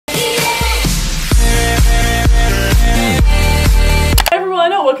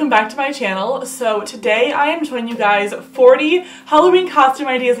back to my channel. So today I am showing you guys 40 Halloween costume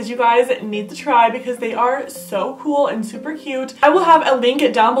ideas that you guys need to try because they are so cool and super cute. I will have a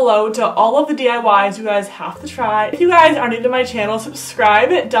link down below to all of the DIYs you guys have to try. If you guys are new to my channel,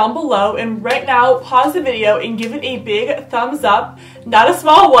 subscribe down below, and right now pause the video and give it a big thumbs up. Not a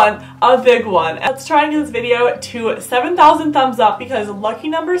small one, a big one. Let's try and get this video to 7,000 thumbs up because lucky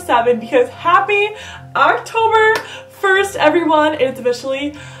number 7, because happy October 1st, everyone. It's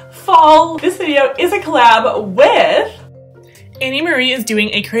officially fall. This video is a collab with Annie Marie is doing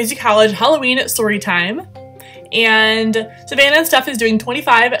a Crazy College Halloween story time. And Savannah and Steph is doing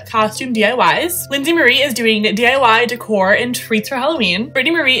 25 costume DIYs. Lindsay Marie is doing DIY decor and treats for Halloween.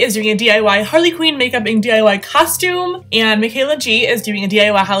 Brittany Marie is doing a DIY Harley Quinn makeup and DIY costume. And Michaela G is doing a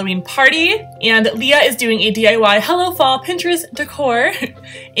DIY Halloween party. And Leah is doing a DIY Hello Fall Pinterest decor.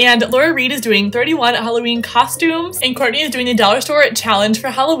 And Laura Reed is doing 31 Halloween costumes. And Courtney is doing a dollar store challenge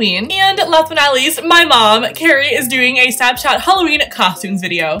for Halloween. And last but not least, my mom, Carrie, is doing a Snapchat Halloween costumes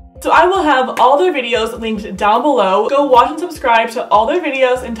video. So I will have all their videos linked down below. Go watch and subscribe to all their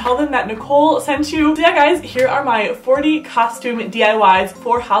videos and tell them that Nichole sent you. So yeah guys, here are my 40 costume DIYs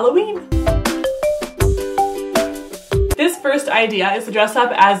for Halloween. This first idea is to dress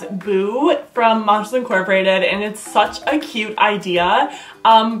up as Boo from Monsters Incorporated, and it's such a cute idea.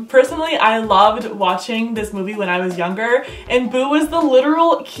 Personally, I loved watching this movie when I was younger, and Boo was the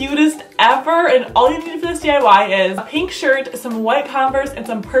literal cutest ever, and all you need for this DIY is a pink shirt, some white Converse, and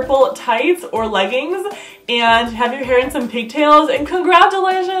some purple tights or leggings, and have your hair in some pigtails, and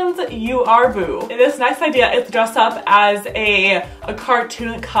congratulations, you are Boo. This next idea is to dress up as a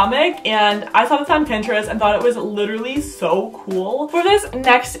cartoon comic, and I saw this on Pinterest and thought it was literally so cool. For this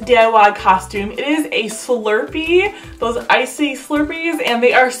next DIY costume, it is a Slurpee, those icy Slurpees, and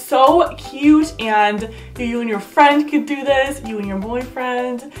they are so cute, and you and your friend could do this, you and your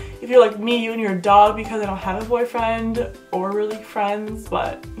boyfriend. If you're like me, you and your dog, because I don't have a boyfriend or really friends,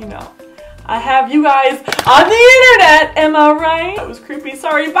 but you know, I have you guys on the internet, am I right? That was creepy,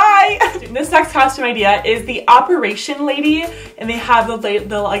 sorry, bye! This next costume idea is the Operation Lady, and they have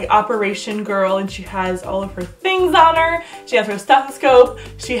the like Operation Girl, and she has all of her things on her. She has her stethoscope,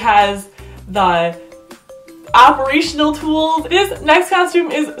 she has the operational tools. This next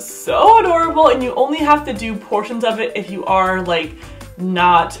costume is so adorable, and you only have to do portions of it if you are like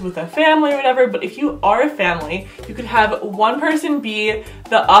not with a family or whatever, but if you are a family, you could have one person be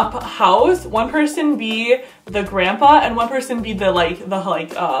the up house, one person be the grandpa, and one person be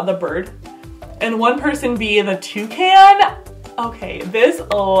the bird, and one person be the toucan. Okay, this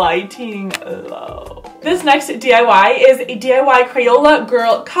lighting low. This next DIY is a DIY Crayola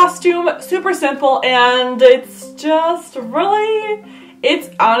girl costume. Super simple, and it's just really, it's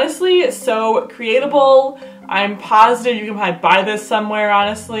honestly so creatable. I'm positive you can probably buy this somewhere,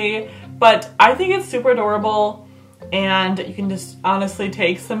 honestly, but I think it's super adorable, and you can just honestly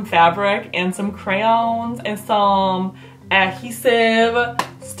take some fabric and some crayons and some adhesive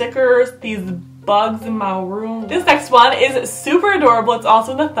stickers, these bugs in my room. This next one is super adorable. It's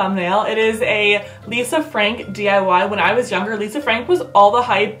also in the thumbnail. It is a Lisa Frank DIY. When I was younger, Lisa Frank was all the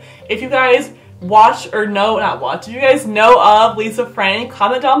hype. If you guys watch or know, not watch, if you guys know of Lisa Frank,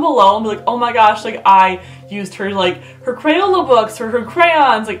 comment down below and be like, oh my gosh, like I used her, like her Crayola books or her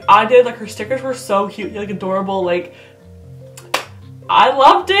crayons, like I did, like her stickers were so cute, like adorable, like I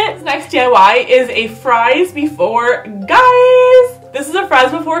loved it. This next DIY is a Fries Before Guys. This is a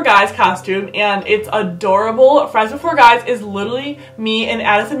Fries Before Guys costume, and it's adorable. Fries Before Guys is literally me and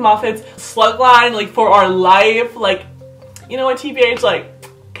Addison Moffat's slugline, like for our life. Like, you know what, TBH, like,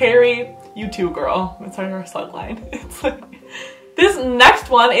 Carrie, you too, girl. It's our slugline. It's like, this next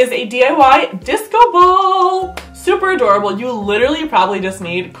one is a DIY disco ball. Super adorable. You literally probably just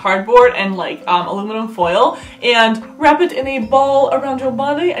need cardboard and like aluminum foil and wrap it in a ball around your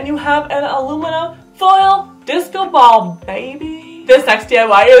body, and you have an aluminum foil disco ball, baby. This next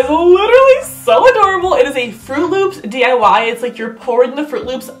DIY is literally so adorable. It is a Fruit Loops DIY. It's like you're pouring the Fruit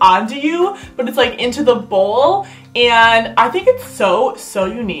Loops onto you, but it's like into the bowl. And I think it's so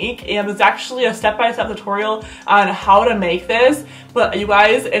unique, and there's actually a step-by-step tutorial on how to make this. But you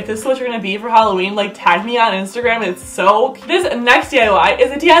guys, if this is what you're gonna be for Halloween, like tag me on Instagram. It's so cute. This next DIY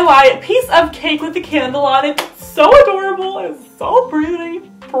is a DIY piece of cake with a candle on it. It's so adorable. It's so pretty.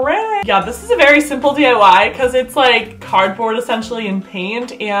 Yeah, this is a very simple DIY because it's like cardboard essentially and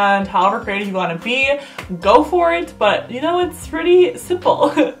paint, and however creative you want to be, go for it, but you know, it's pretty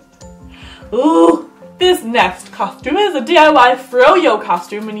simple. Ooh. This next costume is a DIY Froyo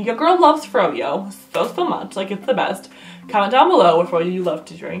costume, and your girl loves Froyo so much, like it's the best. Comment down below which one you love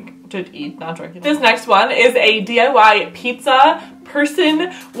to eat, not drink. This next one is a DIY pizza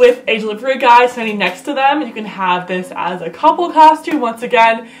person with a delivery guy standing next to them. You can have this as a couple costume. Once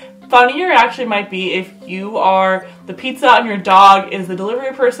again, funnier actually might be if you are the pizza and your dog is the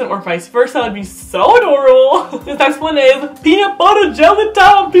delivery person, or vice versa. That would be so adorable. This next one is peanut butter jelly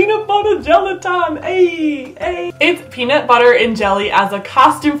time. Peanut butter jelly time. Hey, hey. It's peanut butter and jelly as a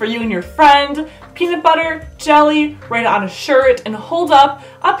costume for you and your friend. Peanut butter, jelly, write it on a shirt and hold up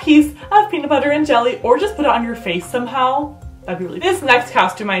a piece of peanut butter and jelly, or just put it on your face somehow. That'd be really cool. This next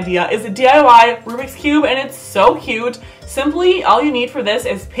costume idea is a DIY Rubik's Cube, and it's so cute. Simply, all you need for this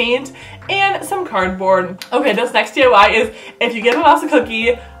is paint and some cardboard. Okay, this next DIY is if you give a mouse a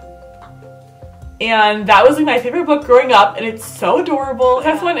cookie, and that was like my favorite book growing up, and it's so adorable. The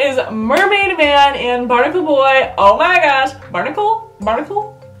next one is Mermaid Man and Barnacle Boy. Oh my gosh, Barnacle?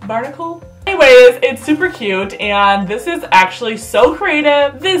 Barnacle? Barnacle? Anyways, it's super cute, and this is actually so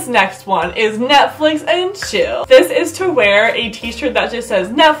creative. This next one is Netflix and Chill. This is to wear a t-shirt that just says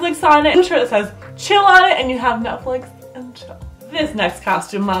Netflix on it, a t-shirt that says Chill on it, and you have Netflix and Chill. This next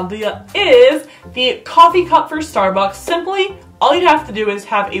costume idea is the coffee cup for Starbucks. Simply, all you have to do is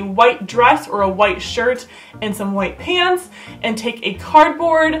have a white dress or a white shirt and some white pants, and take a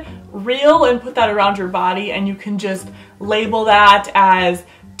cardboard reel and put that around your body, and you can just label that as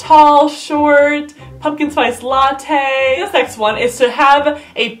tall, short, pumpkin spice latte. This next one is to have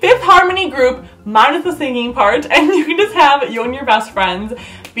a Fifth Harmony group minus the singing part, and you can just have you and your best friends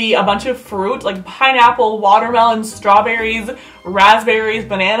be a bunch of fruit like pineapple, watermelon, strawberries, raspberries,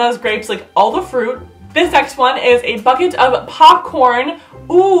 bananas, grapes, like all the fruit. This next one is a bucket of popcorn.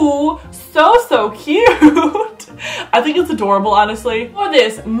 Ooh, so cute. I think it's adorable, honestly. For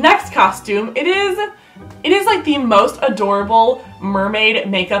this next costume, it is like the most adorable mermaid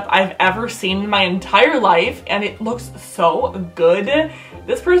makeup I've ever seen in my entire life, and it looks so good.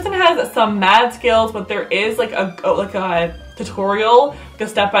 This person has some mad skills, but there is like a tutorial, like a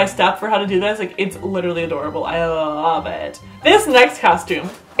step-by-step for how to do this. Like, it's literally adorable. I love it. This next costume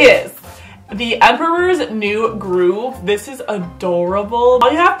is the Emperor's New Groove. This is adorable.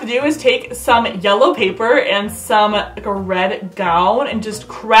 All you have to do is take some yellow paper and some like a red gown and just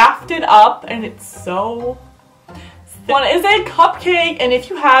craft it up, and it's so one is a cupcake, and if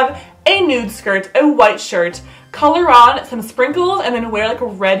you have a nude skirt, a white shirt, color on some sprinkles and then wear like a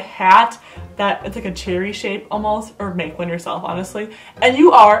red hat that it's like a cherry shape almost, or make one yourself honestly, and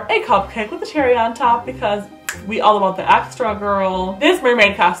you are a cupcake with a cherry on top, because we all about the extra, girl. This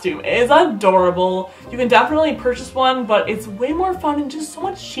mermaid costume is adorable. You can definitely purchase one, but it's way more fun and just so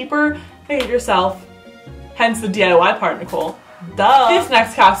much cheaper to get it yourself. Hence the DIY part, Nichole. Duh. This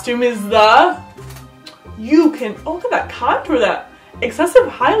next costume is the oh, look at that contour, that excessive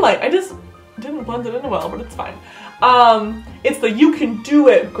highlight. I just didn't blend it in well, but it's fine. It's the You Can Do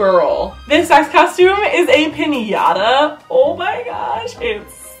It girl. This next costume is a piñata. Oh my gosh,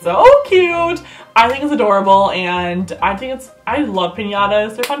 it's so cute. I think it's adorable, and I love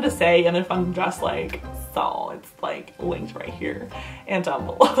piñatas. They're fun to say and they're fun to dress like, so it's like linked right here and down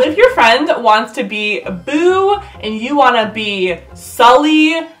below. If your friend wants to be Boo and you want to be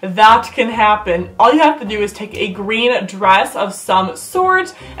Sully, that can happen. All you have to do is take a green dress of some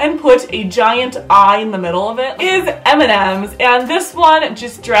sort and put a giant eye in the middle of it. Is M&M's, and this one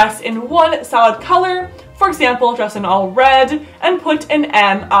just dress in one solid color. For example, dress in all red and put an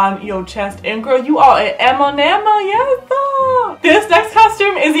M on your chest, and girl, you are an M&M, yes! This next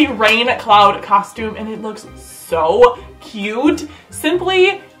costume is a rain cloud costume, and it looks so cute.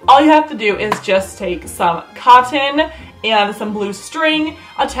 Simply, all you have to do is just take some cotton and some blue string,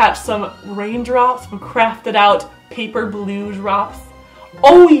 attach some raindrops, some crafted out paper blue drops.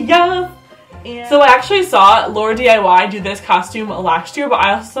 Oh yes! So I actually saw Laura DIY do this costume last year, but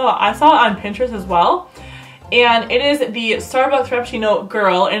I saw it on Pinterest as well. And it is the Starbucks Frappuccino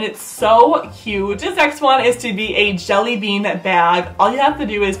girl, and it's so cute. This next one is to be a jelly bean bag. All you have to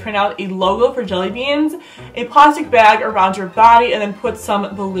do is print out a logo for jelly beans, a plastic bag around your body, and then put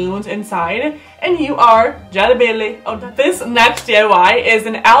some balloons inside, and you are Jelly Belly. Oh, this next DIY is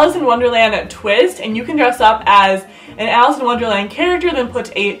an Alice in Wonderland twist, and you can dress up as an Alice in Wonderland character, then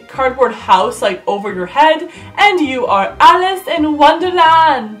put a cardboard house like over your head, and you are Alice in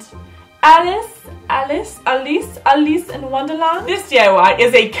Wonderland. Alice in Wonderland. This DIY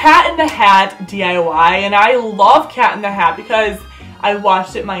is a Cat in the Hat DIY, and I love Cat in the Hat because I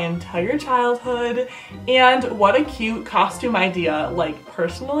watched it my entire childhood, and what a cute costume idea. Like,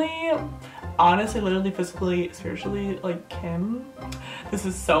 personally, honestly, literally, physically, spiritually, like, Kim, this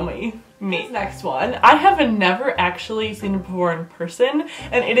is so me. me. Next one, I have never actually seen it before in person,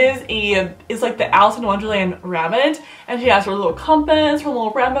 and it's like the Alice in Wonderland rabbit, and she has her little compass, her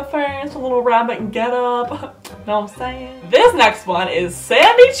little rabbit face, her little rabbit getup. Know what I'm saying? This next one is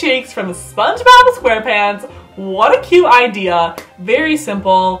Sandy Cheeks from SpongeBob SquarePants. What a cute idea. Very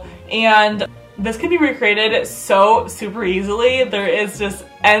simple, and this can be recreated so super easily. There is just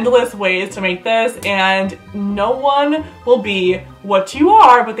endless ways to make this, and no one will be what you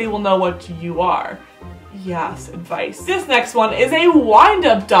are, but they will know what you are. Yes, advice. This next one is a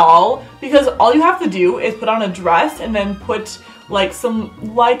wind-up doll, because all you have to do is put on a dress and then put like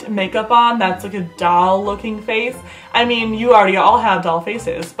some light makeup on that's like a doll looking face. I mean, you already all have doll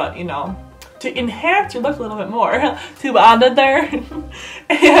faces, but you know, to enhance your look a little bit more, too bad there.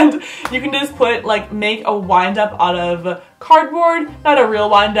 And you can just make a wind up out of cardboard, not a real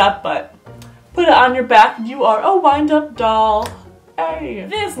wind up, but put it on your back. You are a wind up doll. Hey.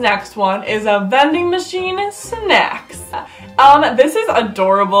 This next one is a vending machine snacks. This is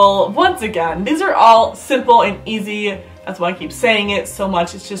adorable. Once again, these are all simple and easy. That's why I keep saying it so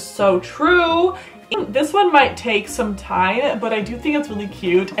much. It's just so true. This one might take some time, but I do think it's really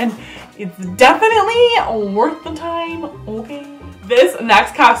cute, and it's definitely worth the time, okay? This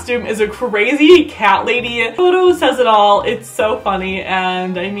next costume is a crazy cat lady. The photo says it all. It's so funny,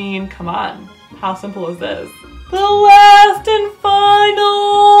 and I mean, come on. How simple is this? The last and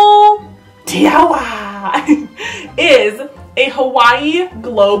final tiawa is a Hawaii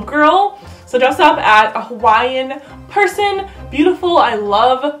globe girl. So dress up as a Hawaiian person. Beautiful. I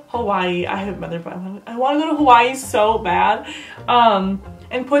love Hawaii. I have been there, but I want to go to Hawaii so bad.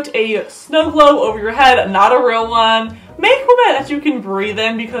 And put a snow globe over your head, not a real one. Make one that you can breathe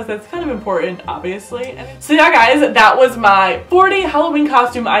in, because that's kind of important, obviously. So yeah, guys, that was my 40 Halloween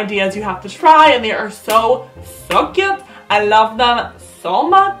costume ideas you have to try, and they are so cute. I love them so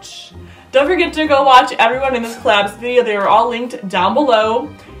much. Don't forget to go watch everyone in this collab's video. They are all linked down below.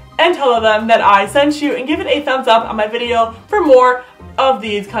 And tell them that I sent you, and give it a thumbs up on my video for more of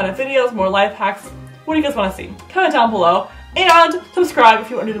these kind of videos, more life hacks. What do you guys want to see? Comment down below, and subscribe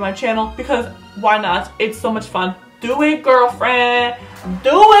if you are new to my channel, because why not? It's so much fun. Do it, girlfriend.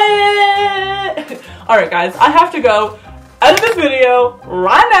 Do it. Alright guys, I have to go edit this video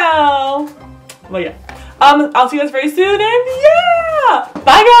right now. Well, yeah. I'll see you guys very soon, and yeah!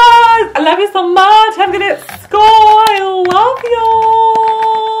 Bye guys! I love you so much. Have a good day at school. I love you.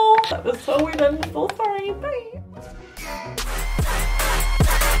 That was so weird. I'm so sorry. Bye.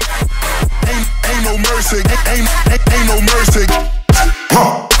 Ain't no mercy. Ain't no mercy. Got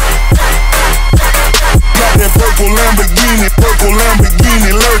that purple Lamborghini.